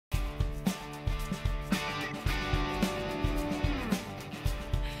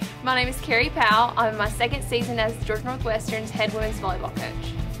My name is Carrie Powell. I'm in my second season as Georgia Northwestern's head women's volleyball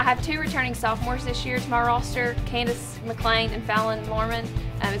coach. I have two returning sophomores this year to my roster, Candace McLean and Fallon Lorman.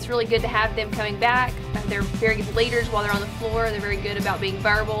 It's really good to have them coming back. They're very good leaders while they're on the floor. They're very good about being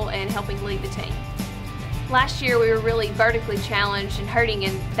verbal and helping lead the team. Last year we were really vertically challenged and hurting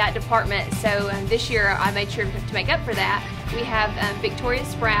in that department, so this year I made sure to make up for that. We have Victoria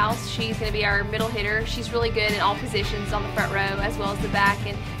Sprouse. She's going to be our middle hitter. She's really good in all positions on the front row as well as the back,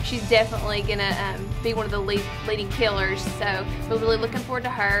 and she's definitely going to be one of the leading killers, so we're really looking forward to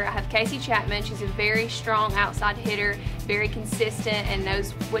her. I have Casey Chapman. She's a very strong outside hitter, very consistent and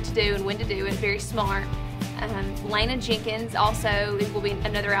knows what to do and when to do it, very smart. Lena Jenkins also will be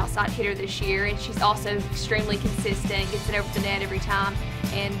another outside hitter this year, and she's also extremely consistent, gets it over the net every time,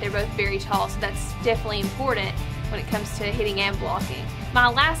 and they're both very tall, so that's definitely important when it comes to hitting and blocking. My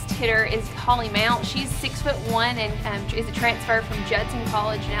last hitter is Holly Mount. She's 6'1" and is a transfer from Judson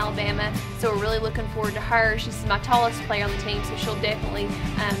College in Alabama, so we're really looking forward to her. She's my tallest player on the team, so she'll definitely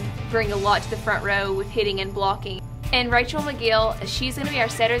bring a lot to the front row with hitting and blocking. And Rachel McGill, she's going to be our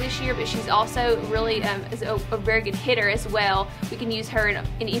setter this year, but she's also really is a very good hitter as well. We can use her in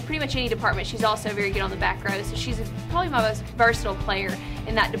pretty much any department. She's also very good on the back row, so she's probably my most versatile player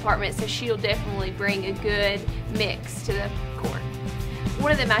in that department, so she'll definitely bring a good mix to the court.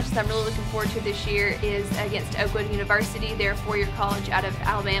 One of the matches I'm really looking forward to this year is against Oakwood University. They're a four-year college out of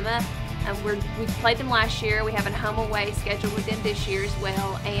Alabama. We played them last year. We have a home away scheduled with them this year as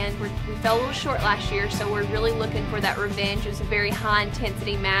well, and we fell a little short last year, so we're really looking for that revenge. It was a very high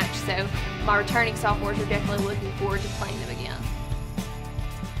intensity match, so my returning sophomores are definitely looking forward to playing them again.